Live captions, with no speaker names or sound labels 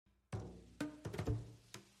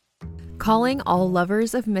Calling all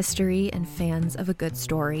lovers of mystery and fans of a good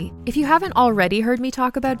story. If you haven't already heard me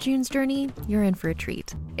talk about June's Journey, you're in for a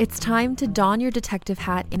treat. It's time to don your detective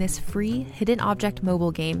hat in this free hidden object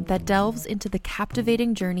mobile game that delves into the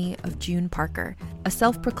captivating journey of June Parker, a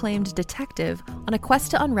self-proclaimed detective on a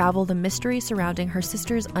quest to unravel the mystery surrounding her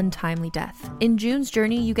sister's untimely death. In June's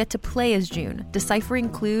Journey, you get to play as June, deciphering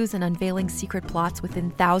clues and unveiling secret plots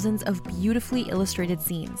within thousands of beautifully illustrated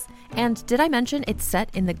scenes. And did I mention it's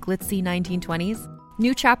set in the glitzy 1920s?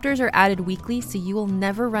 New chapters are added weekly, so you will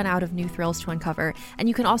never run out of new thrills to uncover, and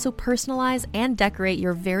you can also personalize and decorate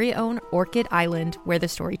your very own Orchid Island where the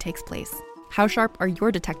story takes place. How sharp are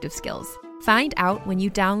your detective skills? Find out when you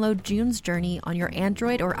download June's Journey on your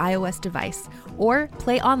Android or iOS device, or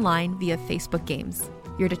play online via Facebook Games.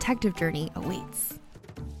 Your detective journey awaits.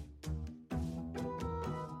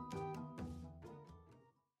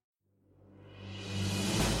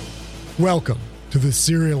 Welcome to the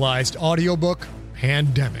serialized audiobook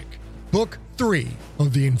Pandemic, Book 3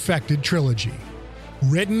 of the Infected Trilogy.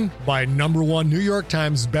 Written by #1 New York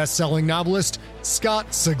Times bestselling novelist Scott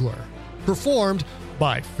Sigler. Performed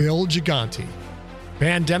by Phil Gigante.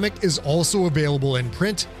 Pandemic is also available in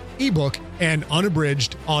print, ebook, and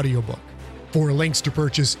unabridged audiobook. For links to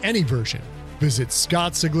purchase any version, visit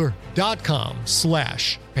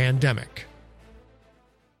scottsigler.com/pandemic.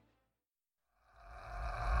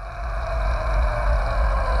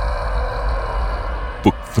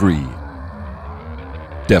 Book 3,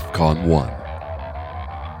 DEFCON 1.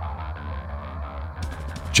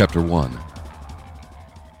 Chapter 1,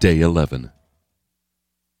 Day 11.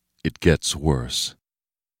 It gets worse.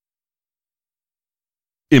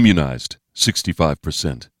 Immunized,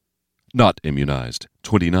 65%. Not immunized,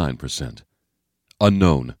 29%.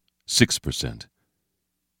 Unknown, 6%.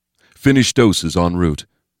 Finished doses en route,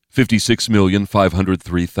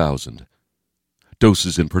 56,503,000.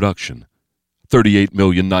 Doses in production,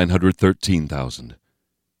 38,913,000.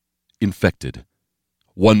 Infected,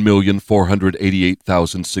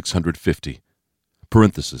 1,488,650.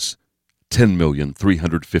 Parenthesis,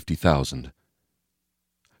 10,350,000.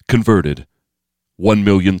 Converted,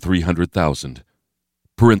 1,300,000.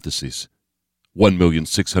 Parentheses,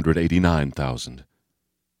 1,689,000.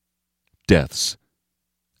 Deaths,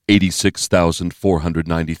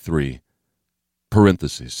 86,493.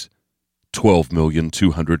 Parentheses,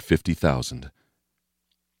 12,250,000.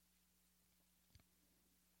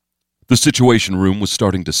 The Situation Room was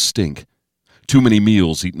starting to stink. Too many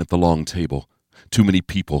meals eaten at the long table. Too many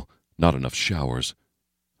people, not enough showers.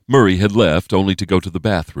 Murray had left only to go to the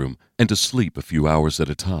bathroom and to sleep a few hours at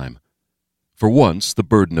a time. For once, the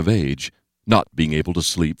burden of age, not being able to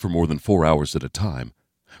sleep for more than 4 hours at a time,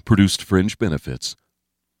 produced fringe benefits.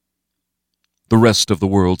 The rest of the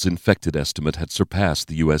world's infected estimate had surpassed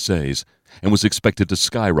the USA's and was expected to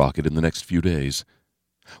skyrocket in the next few days.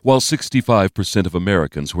 While 65% of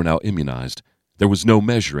Americans were now immunized, there was no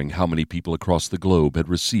measuring how many people across the globe had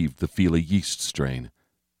received the Feely yeast strain.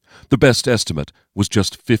 The best estimate was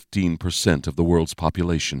just 15% of the world's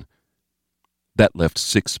population. That left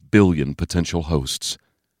 6 billion potential hosts.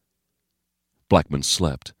 Blackman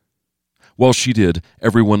slept. While she did,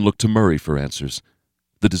 everyone looked to Murray for answers.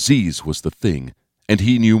 The disease was the thing, and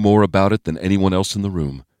he knew more about it than anyone else in the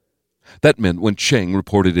room. That meant when Cheng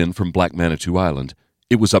reported in from Black Manitou Island,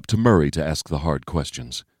 it was up to Murray to ask the hard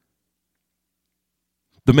questions.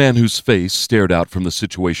 The man whose face stared out from the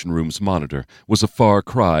Situation Room's monitor was a far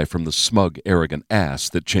cry from the smug, arrogant ass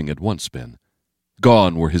that Cheng had once been.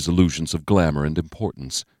 Gone were his illusions of glamour and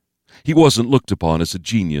importance. He wasn't looked upon as a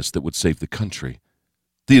genius that would save the country.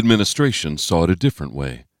 The administration saw it a different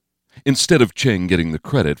way. Instead of Cheng getting the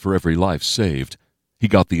credit for every life saved, he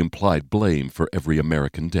got the implied blame for every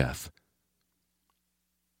American death.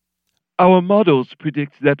 Our models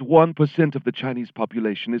predict that 1% of the Chinese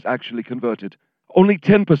population is actually converted. Only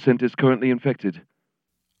 10% is currently infected.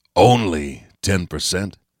 Only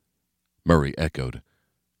 10%? Murray echoed.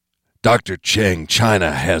 Dr. Cheng,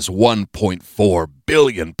 China has 1.4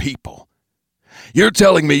 billion people. You're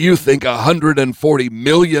telling me you think 140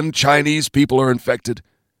 million Chinese people are infected?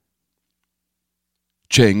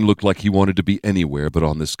 Cheng looked like he wanted to be anywhere but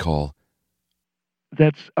on this call.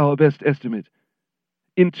 That's our best estimate.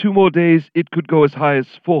 In 2 more days, it could go as high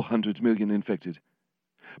as 400 million infected.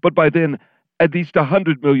 But by then, at least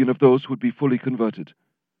 100 million of those would be fully converted.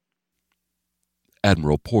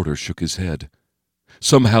 Admiral Porter shook his head.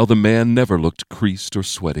 Somehow the man never looked creased or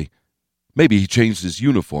sweaty. Maybe he changed his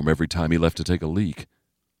uniform every time he left to take a leak.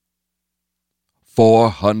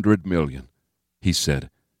 400 million, he said.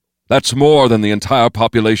 That's more than the entire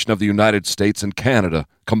population of the United States and Canada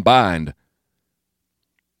combined.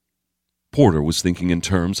 Porter was thinking in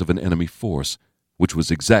terms of an enemy force, which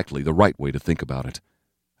was exactly the right way to think about it.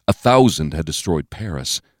 1,000 had destroyed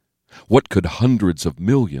Paris. What could hundreds of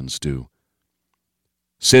millions do?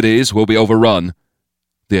 "Cities will be overrun,"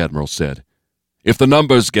 the Admiral said. "If the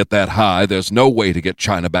numbers get that high, there's no way to get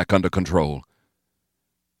China back under control."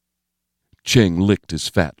 Cheng licked his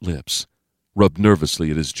fat lips, rubbed nervously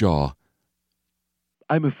at his jaw.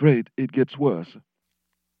 "I'm afraid it gets worse."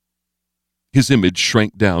 His image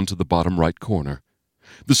shrank down to the bottom right corner.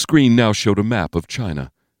 The screen now showed a map of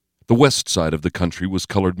China. The west side of the country was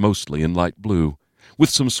colored mostly in light blue, with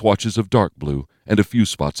some swatches of dark blue and a few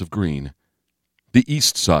spots of green. The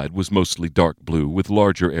east side was mostly dark blue, with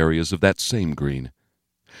larger areas of that same green.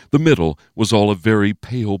 The middle was all a very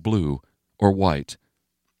pale blue, or white.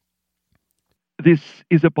 "This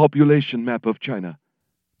is a population map of China,"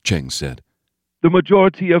 Cheng said. "The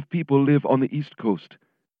majority of people live on the east coast.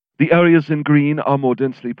 The areas in green are more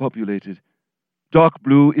densely populated. Dark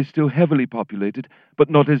blue is still heavily populated, but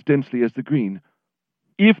not as densely as the green.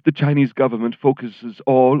 If the Chinese government focuses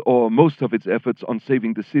all or most of its efforts on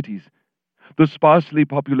saving the cities, the sparsely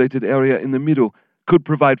populated area in the middle could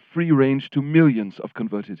provide free range to millions of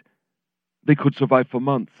converted. They could survive for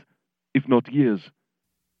months, if not years."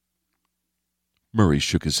 Murray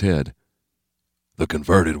shook his head. "The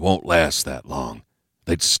converted won't last that long.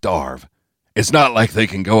 They'd starve. It's not like they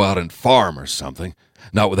can go out and farm or something,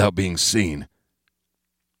 not without being seen."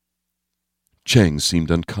 Cheng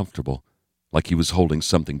seemed uncomfortable, like he was holding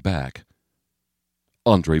something back.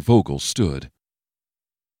 Andre Vogel stood.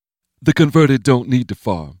 "The converted don't need to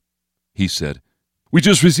farm," he said. "We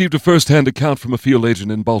just received a first-hand account from a field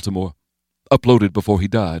agent in Baltimore, uploaded before he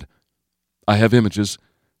died. I have images.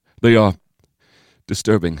 They are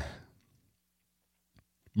disturbing."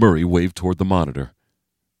 Murray waved toward the monitor.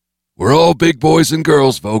 "We're all big boys and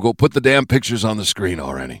girls, Vogel. Put the damn pictures on the screen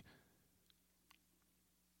already."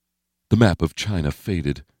 The map of China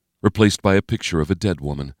faded, replaced by a picture of a dead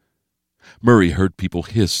woman. Murray heard people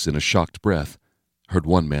hiss in a shocked breath, heard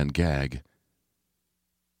one man gag.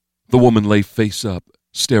 The woman lay face up,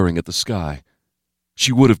 staring at the sky.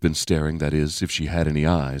 She would have been staring, that is, if she had any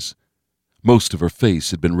eyes. Most of her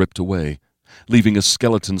face had been ripped away, leaving a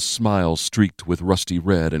skeleton smile streaked with rusty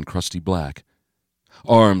red and crusty black.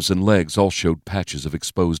 Arms and legs all showed patches of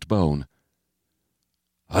exposed bone.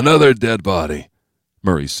 "Another dead body,"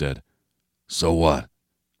 Murray said. "So what?"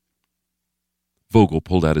 Vogel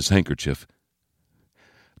pulled out his handkerchief.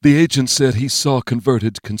 "The agent said he saw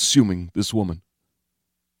converted consuming this woman."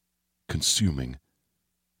 Consuming.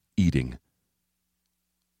 Eating.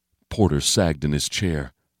 Porter sagged in his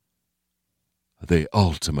chair. "The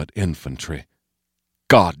ultimate infantry.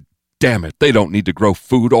 God damn it, they don't need to grow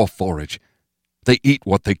food or forage. They eat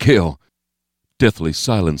what they kill." Deathly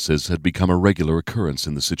silences had become a regular occurrence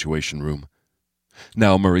in the Situation Room.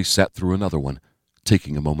 Now Murray sat through another one,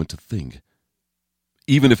 taking a moment to think.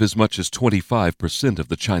 Even if as much as 25% of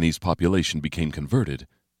the Chinese population became converted,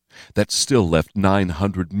 that still left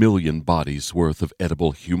 900 million bodies worth of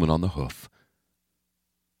edible human on the hoof.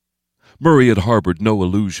 Murray had harbored no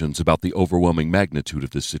illusions about the overwhelming magnitude of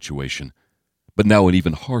this situation, but now an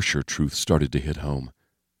even harsher truth started to hit home.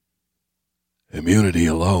 "Immunity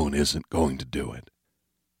alone isn't going to do it,"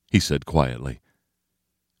 he said quietly.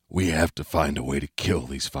 "We have to find a way to kill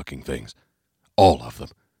these fucking things. All of them.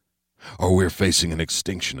 Or we're facing an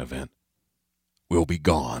extinction event. We'll be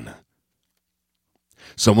gone.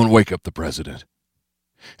 Someone wake up the president.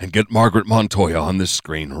 And get Margaret Montoya on this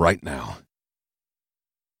screen right now."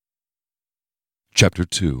 Chapter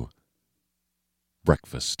 2.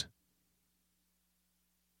 Breakfast.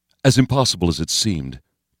 As impossible as it seemed,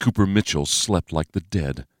 Cooper Mitchell slept like the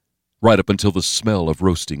dead, right up until the smell of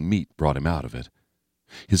roasting meat brought him out of it.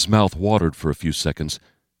 His mouth watered for a few seconds,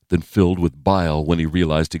 then filled with bile when he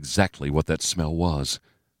realized exactly what that smell was.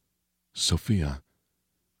 Sophia.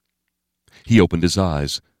 He opened his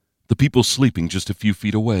eyes. The people sleeping just a few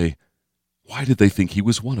feet away. Why did they think he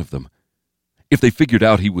was one of them? If they figured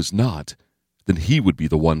out he was not, then he would be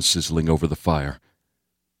the one sizzling over the fire.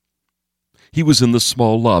 He was in the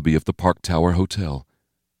small lobby of the Park Tower Hotel.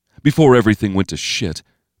 Before everything went to shit,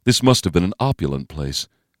 this must have been an opulent place.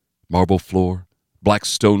 Marble floor, black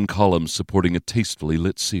stone columns supporting a tastefully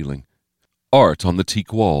lit ceiling, art on the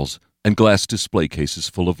teak walls, and glass display cases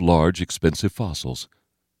full of large, expensive fossils.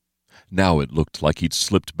 Now it looked like he'd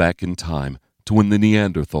slipped back in time to when the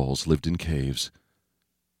Neanderthals lived in caves.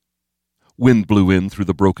 Wind blew in through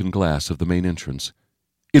the broken glass of the main entrance.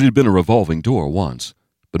 It had been a revolving door once,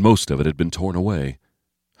 but most of it had been torn away.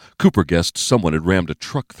 Cooper guessed someone had rammed a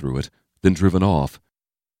truck through it, then driven off.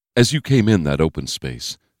 As you came in that open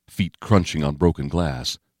space, feet crunching on broken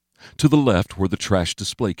glass, To the left were the trash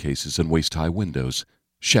display cases and waist-high windows,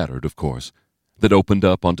 shattered, of course, that opened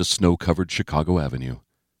up onto snow-covered Chicago Avenue.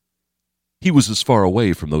 He was as far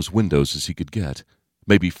away from those windows as he could get,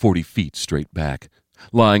 maybe 40 feet straight back,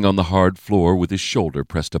 lying on the hard floor with his shoulder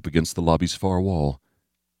pressed up against the lobby's far wall.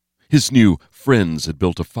 His new friends had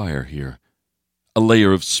built a fire here. A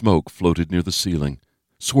layer of smoke floated near the ceiling,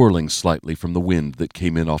 swirling slightly from the wind that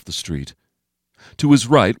came in off the street. To his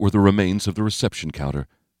right were the remains of the reception counter,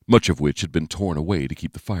 much of which had been torn away to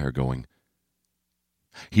keep the fire going.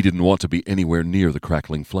 He didn't want to be anywhere near the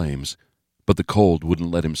crackling flames, but the cold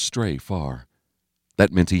wouldn't let him stray far.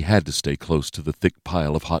 That meant he had to stay close to the thick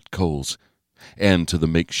pile of hot coals, and to the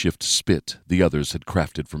makeshift spit the others had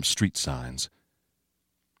crafted from street signs.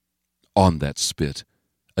 On that spit,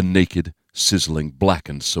 a naked, sizzling,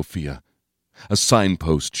 blackened Sophia, a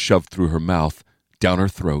signpost shoved through her mouth, down her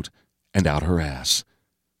throat, and out her ass.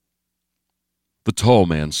 The tall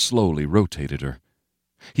man slowly rotated her.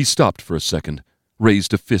 He stopped for a second,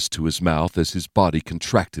 raised a fist to his mouth as his body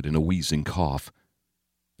contracted in a wheezing cough.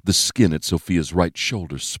 The skin at Sophia's right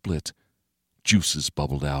shoulder split. Juices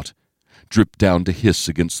bubbled out, dripped down to hiss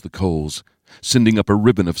against the coals, sending up a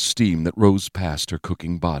ribbon of steam that rose past her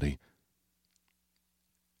cooking body.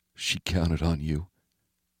 She counted on you.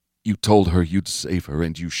 You told her you'd save her,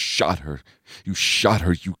 and you shot her. You shot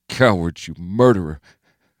her, you coward, you murderer.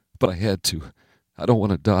 But I had to. I don't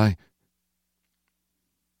want to die.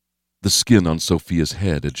 The skin on Sophia's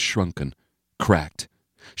head had shrunken, cracked,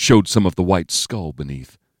 showed some of the white skull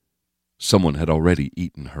beneath. Someone had already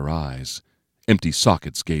eaten her eyes. Empty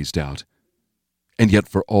sockets gazed out. And yet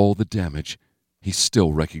for all the damage, he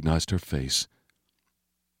still recognized her face.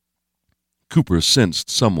 Cooper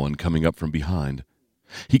sensed someone coming up from behind.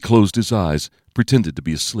 He closed his eyes, pretended to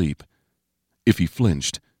be asleep. If he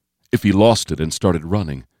flinched, if he lost it and started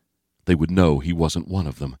running, they would know he wasn't one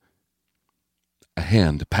of them. A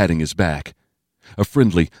hand patting his back. A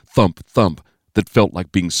friendly thump-thump that felt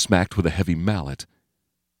like being smacked with a heavy mallet.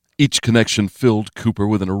 Each connection filled Cooper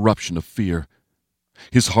with an eruption of fear.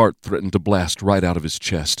 His heart threatened to blast right out of his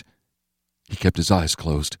chest. He kept his eyes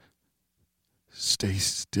closed. Stay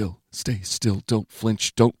still, don't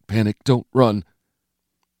flinch, don't panic, don't run.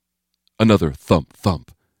 Another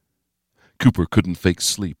thump-thump. Cooper couldn't fake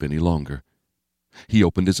sleep any longer. He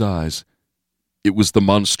opened his eyes. It was the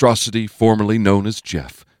monstrosity formerly known as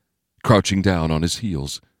Jeff, crouching down on his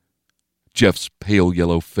heels. Jeff's pale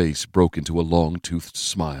yellow face broke into a long-toothed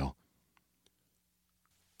smile.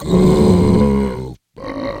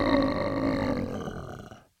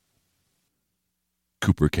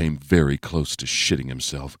 Cooper came very close to shitting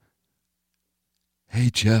himself. "Hey,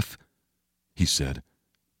 Jeff," he said.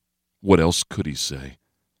 What else could he say?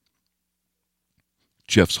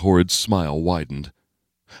 Jeff's horrid smile widened.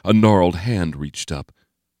 A gnarled hand reached up.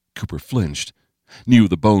 Cooper flinched, knew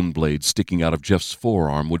the bone blade sticking out of Jeff's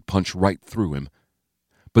forearm would punch right through him.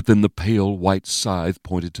 But then the pale white scythe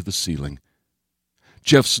pointed to the ceiling.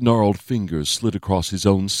 Jeff's gnarled fingers slid across his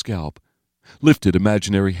own scalp, lifted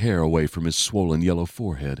imaginary hair away from his swollen yellow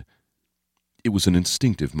forehead. It was an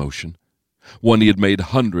instinctive motion, one he had made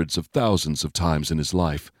hundreds of thousands of times in his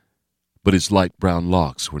life, but his light brown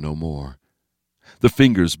locks were no more. The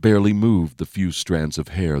fingers barely moved the few strands of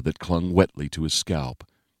hair that clung wetly to his scalp.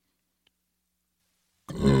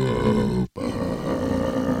 Cooper,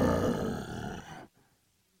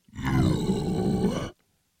 you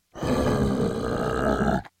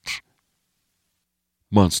hurt.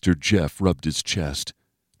 Monster Jeff rubbed his chest,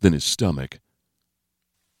 then his stomach.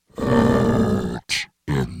 Hurt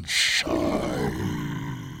inside.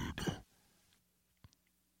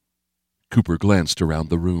 Cooper glanced around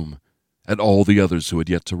the room, at all the others who had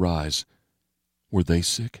yet to rise. Were they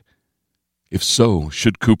sick? If so,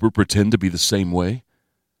 should Cooper pretend to be the same way?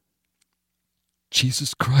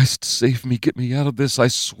 Jesus Christ, save me, get me out of this. I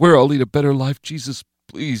swear I'll lead a better life. Jesus,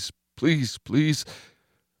 please, please, please.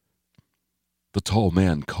 The tall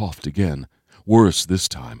man coughed again, worse this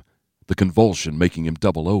time, the convulsion making him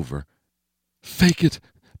double over. Fake it.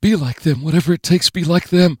 Be like them. Whatever it takes, be like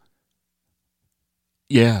them.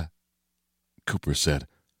 Yeah, Cooper said.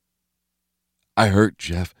 I hurt,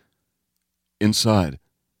 Jeff. Inside.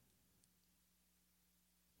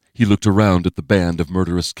 He looked around at the band of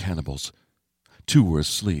murderous cannibals. 2 were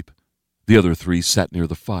asleep. The other 3 sat near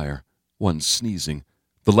the fire, one sneezing,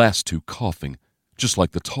 the last 2 coughing, just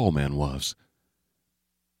like the tall man was.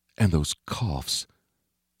 And those coughs,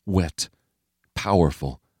 wet,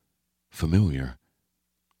 powerful, familiar.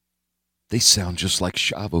 They sound just like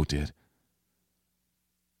Chavo did.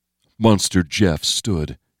 Monster Jeff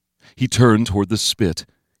stood. He turned toward the spit,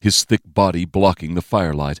 his thick body blocking the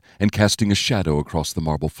firelight and casting a shadow across the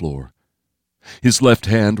marble floor. His left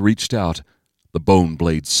hand reached out, the bone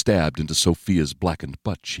blade stabbed into Sophia's blackened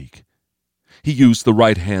butt cheek. He used the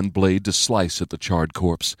right hand blade to slice at the charred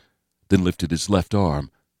corpse, then lifted his left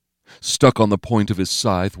arm. Stuck on the point of his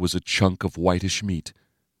scythe was a chunk of whitish meat,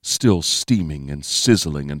 still steaming and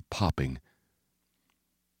sizzling and popping.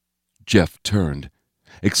 Jeff turned,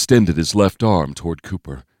 extended his left arm toward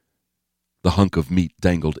Cooper. The hunk of meat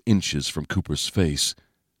dangled inches from Cooper's face.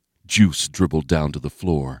 Juice dribbled down to the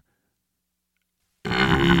floor.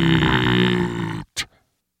 "Eat,"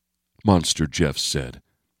 Monster Jeff said.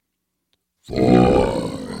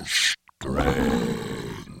 "For strength."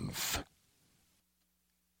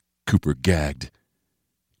 Cooper gagged.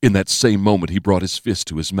 In that same moment he brought his fist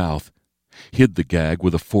to his mouth, hid the gag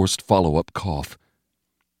with a forced follow-up cough.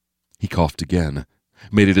 He coughed again,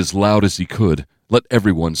 made it as loud as he could, let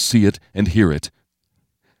everyone see it and hear it.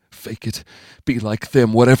 "Fake it. Be like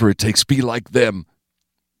them. Whatever it takes, be like them."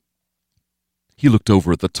 He looked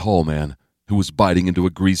over at the tall man, who was biting into a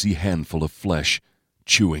greasy handful of flesh,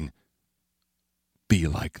 chewing. Be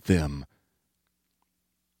like them.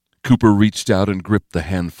 Cooper reached out and gripped the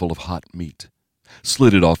handful of hot meat,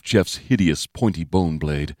 slid it off Jeff's hideous pointy bone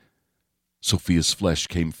blade. Sophia's flesh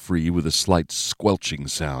came free with a slight squelching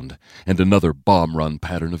sound and another bomb-run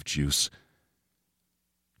pattern of juice.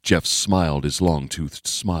 Jeff smiled his long-toothed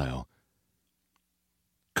smile.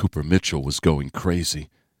 Cooper Mitchell was going crazy.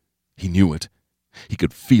 He knew it. He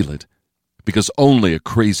could feel it, because only a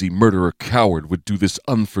crazy murderer coward would do this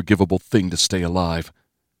unforgivable thing to stay alive.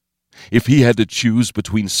 If he had to choose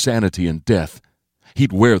between sanity and death,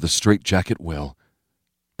 he'd wear the straitjacket well.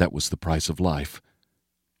 That was the price of life.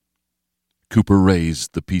 Cooper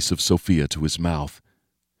raised the piece of Sophia to his mouth.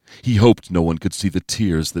 He hoped no one could see the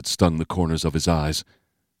tears that stung the corners of his eyes,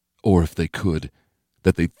 or if they could,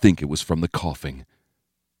 that they'd think it was from the coughing.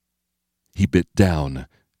 He bit down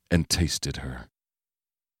and tasted her.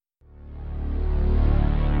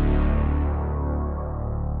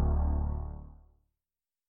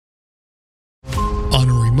 On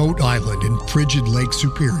a remote island in frigid Lake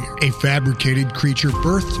Superior, a fabricated creature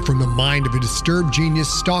birthed from the mind of a disturbed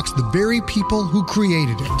genius stalks the very people who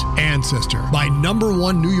created it. Ancestor, by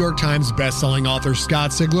 #1 New York Times bestselling author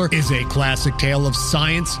Scott Sigler, is a classic tale of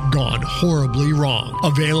science gone horribly wrong.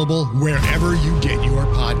 Available wherever you get your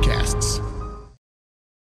podcasts.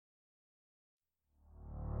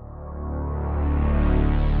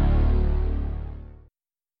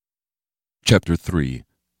 Chapter 3.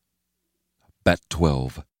 Bat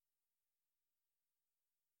 12.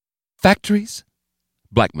 "Factories?"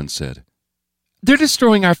 Blackman said. "They're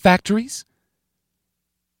destroying our factories?"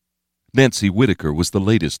 Nancy Whitaker was the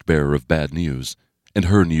latest bearer of bad news, and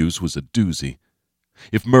her news was a doozy.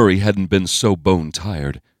 If Murray hadn't been so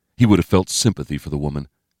bone-tired, he would have felt sympathy for the woman.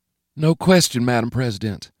 "No question, Madam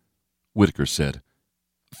President," Whitaker said.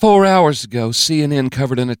 4 hours ago, CNN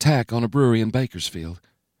covered an attack on a brewery in Bakersfield.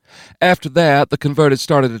 After that, the converted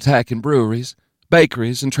started attacking breweries,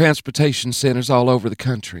 bakeries, and transportation centers all over the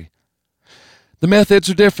country. The methods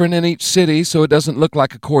are different in each city, so it doesn't look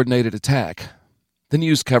like a coordinated attack. The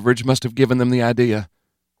news coverage must have given them the idea.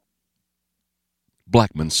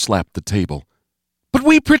 Blackman slapped the table. "But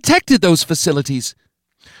we protected those facilities.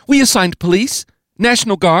 We assigned police,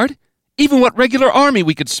 National Guard, even what regular army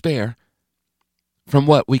we could spare. From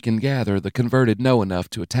what we can gather, the converted know enough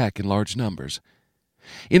to attack in large numbers.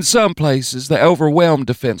 In some places, they overwhelmed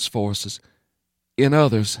defense forces. In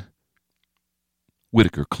others—"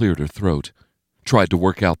 Whitaker cleared her throat, tried to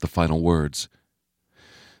work out the final words.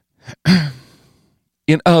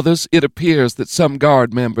 "In others, it appears that some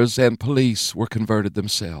Guard members and police were converted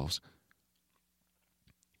themselves."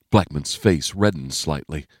 Blackman's face reddened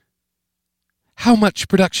slightly. "How much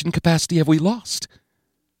production capacity have we lost?"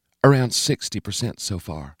 "Around 60% so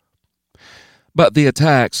far. But the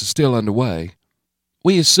attacks are still underway.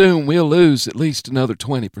 We assume we'll lose at least another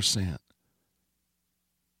 20%.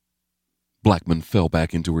 Blackman fell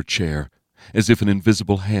back into her chair, as if an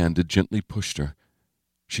invisible hand had gently pushed her.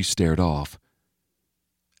 She stared off.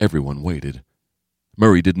 Everyone waited.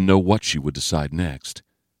 Murray didn't know what she would decide next.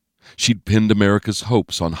 She'd pinned America's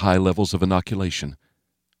hopes on high levels of inoculation.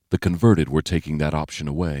 The converted were taking that option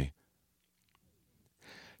away.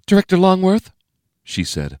 "Director Longworth," she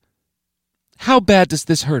said, "how bad does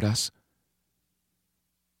this hurt us?"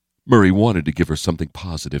 Murray wanted to give her something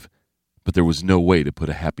positive, but there was no way to put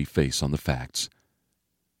a happy face on the facts.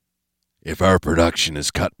 "If our production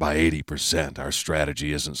is cut by 80%, our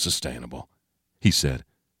strategy isn't sustainable," he said.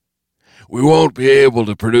 "We won't be able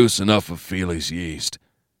to produce enough of Feely's yeast.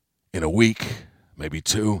 In a week, maybe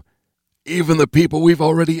 2, Even the people we've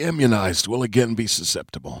already immunized will again be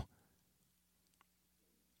susceptible.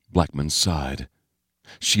 Blackman sighed.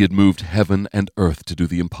 She had moved heaven and earth to do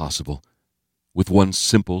the impossible. With one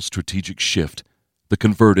simple strategic shift, the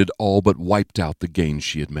converted all but wiped out the gains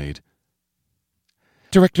she had made.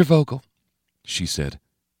 Director Vogel, she said,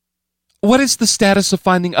 what is the status of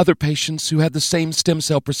finding other patients who had the same stem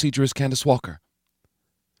cell procedure as Candace Walker?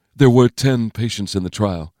 There were 10 patients in the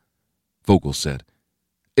trial, Vogel said.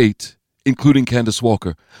 8, including Candace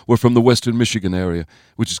Walker, were from the western Michigan area,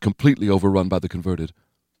 which is completely overrun by the converted.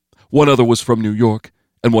 1 other was from New York,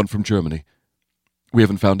 and 1 from Germany. We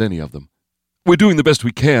haven't found any of them. We're doing the best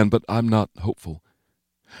we can, but I'm not hopeful.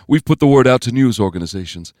 We've put the word out to news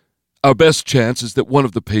organizations. Our best chance is that one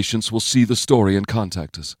of the patients will see the story and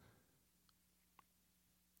contact us.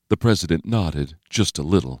 The president nodded just a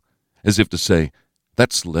little, as if to say,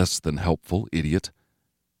 "That's less than helpful, idiot."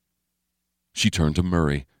 She turned to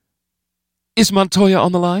Murray. Is Montoya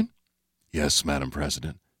on the line? Yes, Madam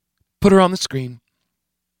President. Put her on the screen.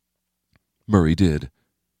 Murray did.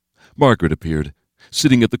 Margaret appeared,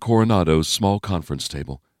 sitting at the Coronado's small conference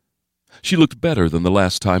table. She looked better than the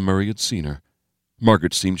last time Murray had seen her.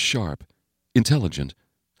 Margaret seemed sharp, intelligent,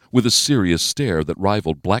 with a serious stare that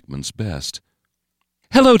rivaled Blackman's best.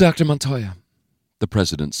 Hello, Dr. Montoya, the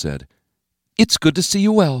president said. It's good to see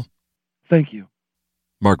you well. Thank you.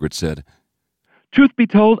 Margaret said. Truth be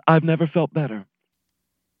told, I've never felt better.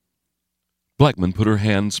 Blackman put her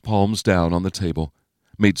hands palms down on the table,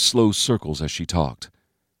 made slow circles as she talked.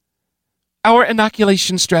 Our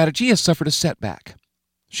inoculation strategy has suffered a setback,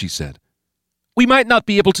 she said. We might not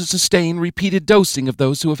be able to sustain repeated dosing of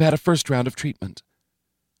those who have had a first round of treatment.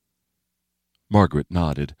 Margaret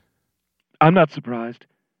nodded. I'm not surprised.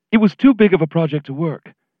 It was too big of a project to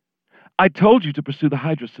work. I told you to pursue the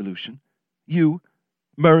Hydra solution. You,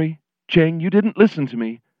 Murray, Cheng, you didn't listen to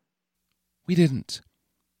me. We didn't,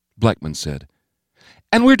 Blackman said.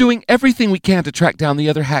 And we're doing everything we can to track down the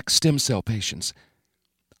other hack stem cell patients.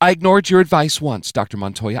 I ignored your advice once, Dr.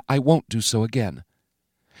 Montoya. I won't do so again.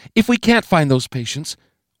 If we can't find those patients,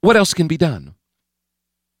 what else can be done?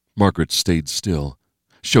 Margaret stayed still,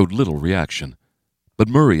 showed little reaction. But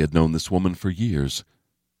Murray had known this woman for years.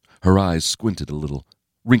 Her eyes squinted a little,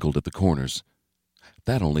 wrinkled at the corners.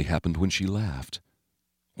 That only happened when she laughed.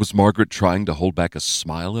 Was Margaret trying to hold back a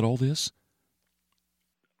smile at all this?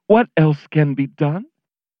 What else can be done?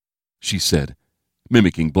 She said,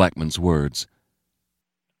 mimicking Blackman's words.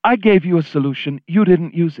 I gave you a solution. You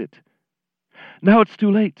didn't use it. Now it's too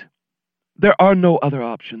late. There are no other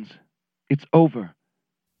options. It's over.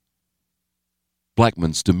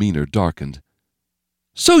 Blackman's demeanor darkened.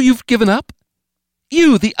 So you've given up?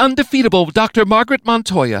 You, the undefeatable Dr. Margaret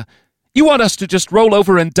Montoya, you want us to just roll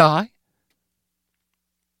over and die?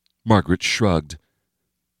 Margaret shrugged.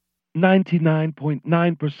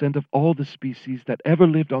 99.9% of all the species that ever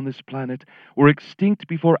lived on this planet were extinct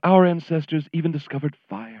before our ancestors even discovered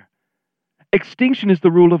fire. Extinction is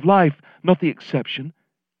the rule of life, not the exception.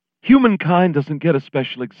 Humankind doesn't get a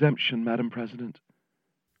special exemption, Madam President.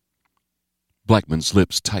 Blackman's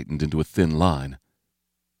lips tightened into a thin line.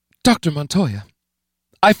 Dr. Montoya,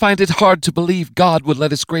 I find it hard to believe God would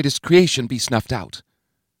let his greatest creation be snuffed out.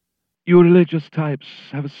 You religious types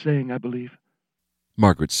have a saying, I believe.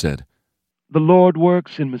 Margaret said. The Lord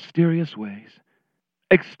works in mysterious ways.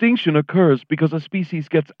 Extinction occurs because a species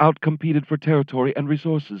gets outcompeted for territory and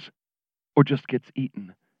resources, or just gets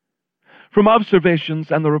eaten. From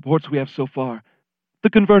observations and the reports we have so far, the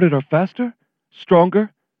converted are faster,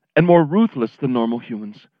 stronger, and more ruthless than normal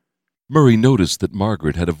humans. Murray noticed that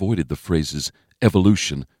Margaret had avoided the phrases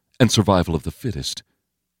evolution and survival of the fittest.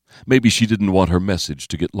 Maybe she didn't want her message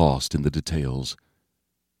to get lost in the details.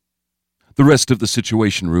 The rest of the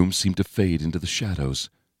Situation Room seemed to fade into the shadows.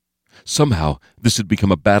 Somehow, this had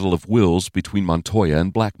become a battle of wills between Montoya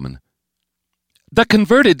and Blackman. The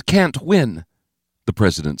converted can't win, the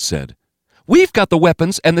president said. We've got the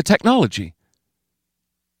weapons and the technology.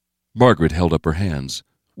 Margaret held up her hands,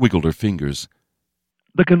 wiggled her fingers.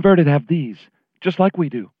 The converted have these, just like we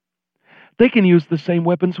do. They can use the same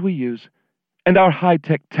weapons we use, and our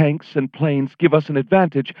high-tech tanks and planes give us an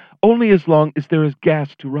advantage only as long as there is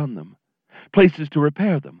gas to run them, places to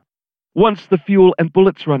repair them. Once the fuel and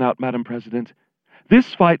bullets run out, Madam President,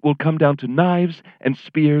 this fight will come down to knives and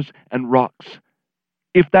spears and rocks.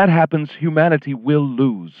 If that happens, humanity will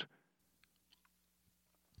lose.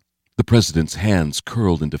 The president's hands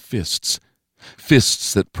curled into fists,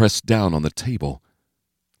 fists that pressed down on the table.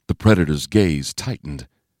 The predator's gaze tightened.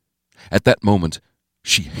 At that moment,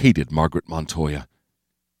 she hated Margaret Montoya.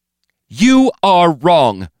 You are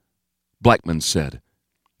wrong, Blackman said.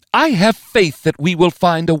 I have faith that we will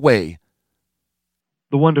find a way.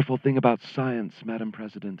 The wonderful thing about science, Madam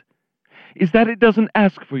President, is that it doesn't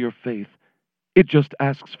ask for your faith. It just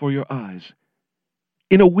asks for your eyes.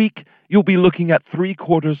 In a week, you'll be looking at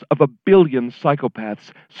 750 million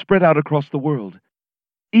psychopaths spread out across the world.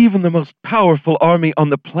 Even the most powerful army on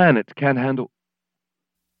the planet can't handle...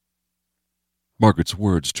 Margaret's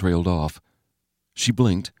words trailed off. She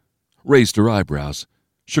blinked, raised her eyebrows,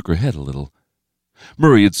 shook her head a little.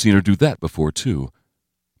 Murray had seen her do that before, too.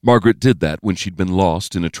 Margaret did that when she'd been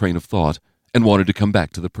lost in a train of thought and wanted to come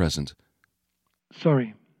back to the present.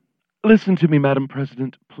 Sorry. Listen to me, Madam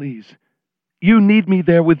President, please. You need me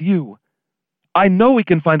there with you. I know we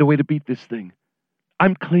can find a way to beat this thing.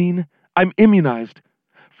 I'm clean. I'm immunized.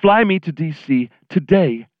 Fly me to D.C.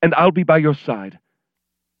 today, and I'll be by your side.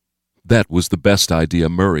 That was the best idea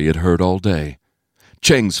Murray had heard all day.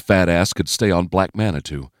 Cheng's fat ass could stay on Black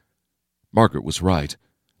Manitou. Margaret was right.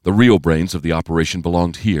 The real brains of the operation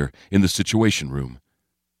belonged here, in the Situation Room.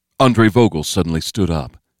 Andre Vogel suddenly stood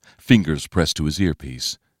up, fingers pressed to his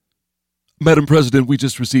earpiece. Madam President, we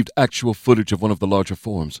just received actual footage of one of the larger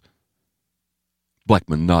forms.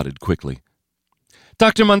 Blackman nodded quickly.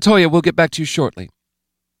 Dr. Montoya will get back to you shortly.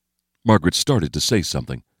 Margaret started to say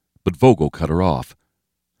something, but Vogel cut her off.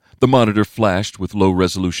 The monitor flashed with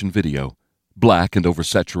low-resolution video, black and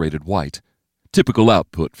oversaturated white, typical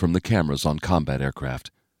output from the cameras on combat aircraft.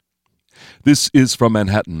 This is from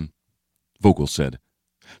Manhattan, Vogel said.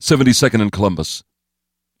 72nd and Columbus.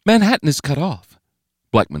 Manhattan is cut off,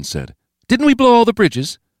 Blackman said. Didn't we blow all the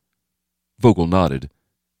bridges? Vogel nodded.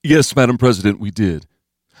 Yes, Madam President, we did.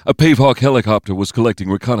 A Pavehawk helicopter was collecting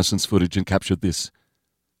reconnaissance footage and captured this.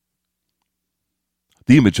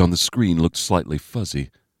 The image on the screen looked slightly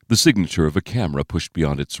fuzzy, the signature of a camera pushed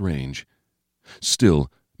beyond its range.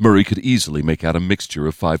 Still, Murray could easily make out a mixture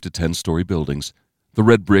of 5 to 10-story buildings, the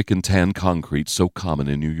red brick and tan concrete so common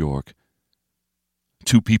in New York.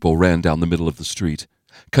 2 people ran down the middle of the street,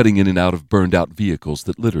 cutting in and out of burned-out vehicles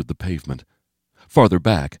that littered the pavement. Farther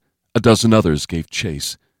back, a dozen others gave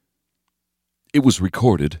chase. It was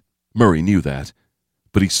recorded, Murray knew that,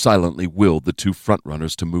 but he silently willed the 2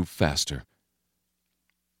 front-runners to move faster.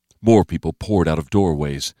 More people poured out of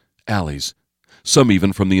doorways, alleys, some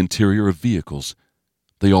even from the interior of vehicles.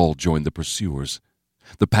 They all joined the pursuers.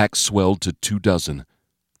 The pack swelled to 24,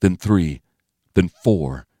 then 3, then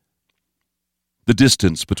 4. The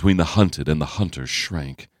distance between the hunted and the hunter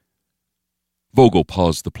shrank. Vogel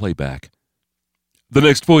paused the playback. The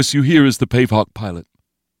next voice you hear is the Pavehawk pilot.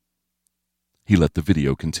 He let the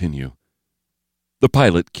video continue. The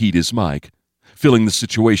pilot keyed his mic, filling the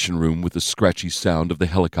Situation Room with the scratchy sound of the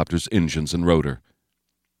helicopter's engines and rotor.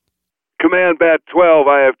 Command Bat 12,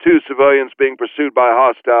 I have 2 civilians being pursued by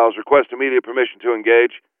hostiles. Request immediate permission to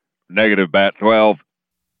engage. Negative, Bat 12.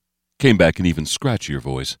 Came back an even scratchier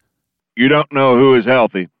voice. You don't know who is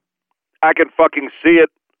healthy. I can fucking see it,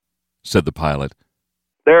 said the pilot.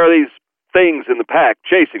 There are these things in the pack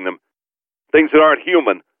chasing them. Things that aren't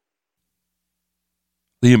human.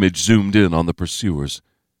 The image zoomed in on the pursuers.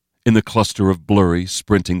 In the cluster of blurry,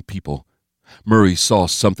 sprinting people, Murray saw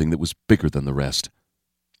something that was bigger than the rest.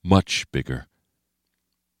 Much bigger.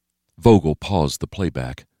 Vogel paused the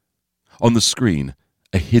playback. On the screen,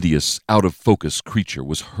 a hideous, out-of-focus creature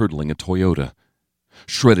was hurdling a Toyota.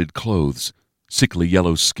 Shredded clothes, sickly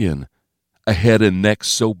yellow skin, a head and neck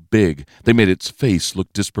so big they made its face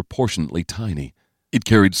look disproportionately tiny. It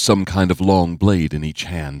carried some kind of long blade in each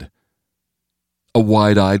hand. A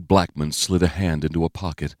wide-eyed Blackman slid a hand into a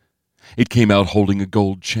pocket. It came out holding a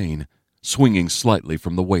gold chain, swinging slightly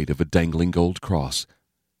from the weight of a dangling gold cross.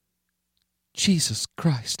 Jesus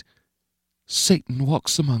Christ. Satan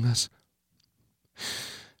walks among us.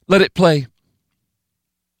 Let it play.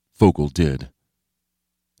 Vogel did.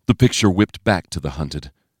 The picture whipped back to the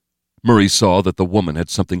hunted. Murray saw that the woman had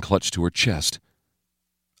something clutched to her chest.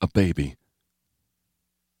 A baby.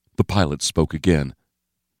 The pilot spoke again.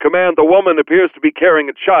 Command, the woman appears to be carrying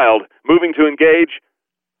a child. Moving to engage.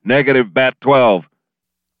 Negative, Bat 12,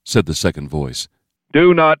 said the second voice.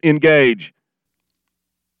 Do not engage.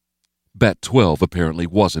 Bat 12 apparently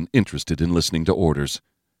wasn't interested in listening to orders.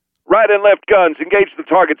 Right and left guns. Engage the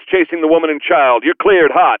targets chasing the woman and child. You're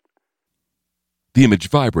cleared hot. The image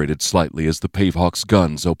vibrated slightly as the Pavehawk's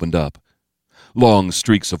guns opened up. Long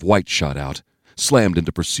streaks of white shot out, slammed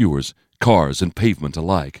into pursuers, cars, and pavement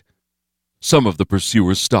alike. Some of the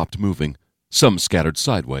pursuers stopped moving, some scattered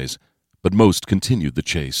sideways, but most continued the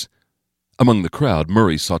chase. Among the crowd,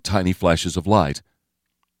 Murray saw tiny flashes of light.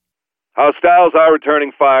 Hostiles are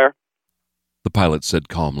returning fire, the pilot said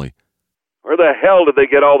calmly. Where the hell did they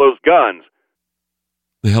get all those guns?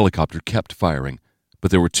 The helicopter kept firing,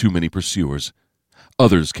 but there were too many pursuers.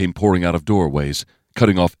 Others came pouring out of doorways,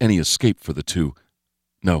 cutting off any escape for the two.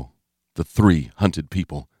 No, the 3 hunted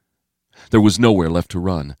people. There was nowhere left to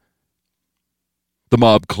run. The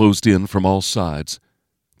mob closed in from all sides.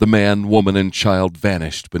 The man, woman, and child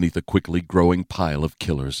vanished beneath a quickly growing pile of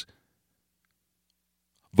killers.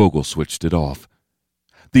 Vogel switched it off.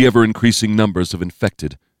 The ever-increasing numbers of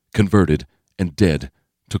infected, converted, and dead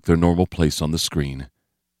took their normal place on the screen.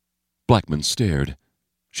 Blackman stared.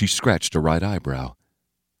 She scratched a right eyebrow.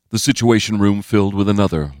 The Situation Room filled with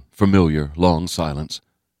another, familiar, long silence.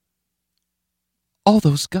 "All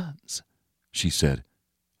those guns," she said.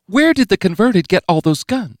 "Where did the converted get all those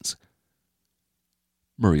guns?"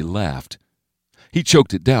 Murray laughed. He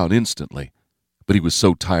choked it down instantly, but he was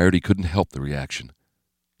so tired he couldn't help the reaction.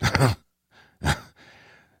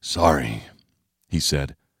 Sorry, he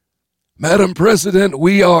said. Madam President,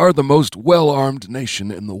 we are the most well-armed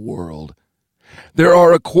nation in the world. There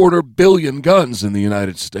are 250 million guns in the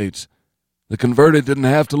United States. The converted didn't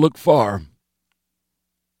have to look far.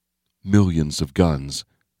 Millions of guns,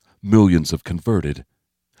 millions of converted,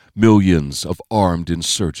 millions of armed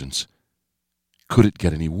insurgents. Could it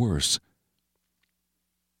get any worse?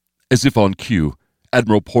 As if on cue,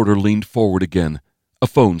 Admiral Porter leaned forward again, a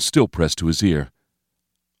phone still pressed to his ear.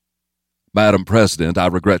 Madam President, I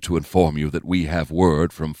regret to inform you that we have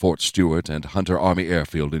word from Fort Stewart and Hunter Army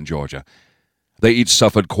Airfield in Georgia. They each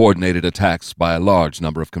suffered coordinated attacks by a large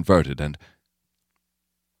number of converted and...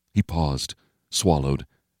 He paused, swallowed.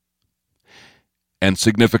 And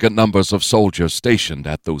significant numbers of soldiers stationed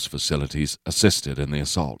at those facilities assisted in the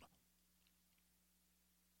assault.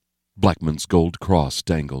 Blackman's gold cross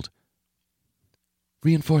dangled.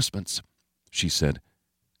 "Reinforcements," she said.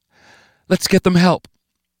 "Let's get them help.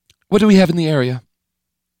 What do we have in the area?"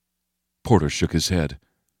 Porter shook his head.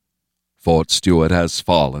 Fort Stewart has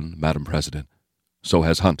fallen, Madam President. So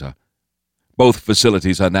has Hunter. Both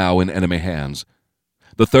facilities are now in enemy hands.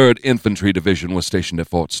 The 3rd Infantry Division was stationed at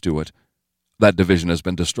Fort Stewart. That division has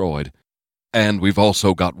been destroyed. And we've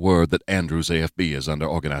also got word that Andrews AFB is under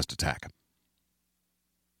organized attack.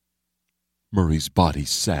 Murray's body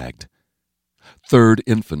sagged. 3rd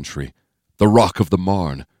Infantry, the Rock of the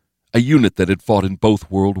Marne, a unit that had fought in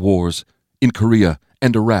both world wars, in Korea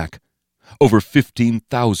and Iraq. Over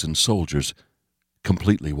 15,000 soldiers,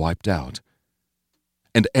 completely wiped out.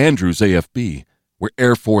 And Andrews AFB, where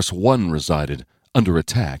Air Force One resided, under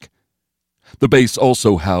attack. The base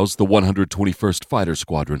also housed the 121st Fighter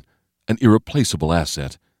Squadron, an irreplaceable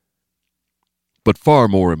asset. But far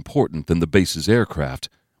more important than the base's aircraft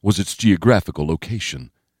was its geographical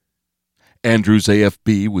location. Andrews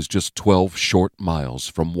AFB was just 12 short miles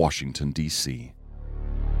from Washington, D.C.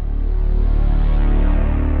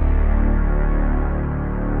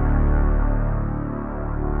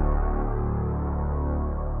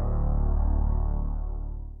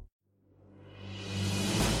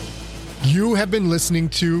 You have been listening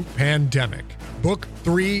to Pandemic, Book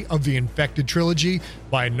 3 of the Infected Trilogy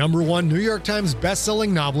by #1 New York Times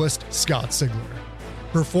bestselling novelist Scott Sigler.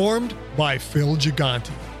 Performed by Phil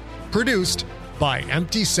Gigante. Produced by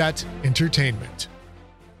Empty Set Entertainment.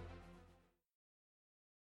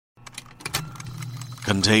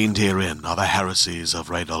 Contained herein are the heresies of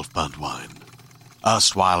Radolf Burntwine,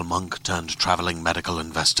 erstwhile monk turned traveling medical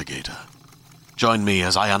investigator. Join me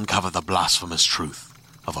as I uncover the blasphemous truth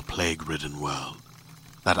of a plague-ridden world,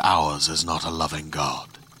 that ours is not a loving God,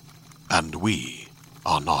 and we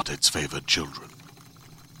are not its favored children.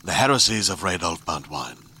 The Heresies of Radolf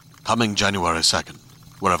Burntwine, coming January 2nd,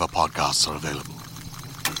 wherever podcasts are available.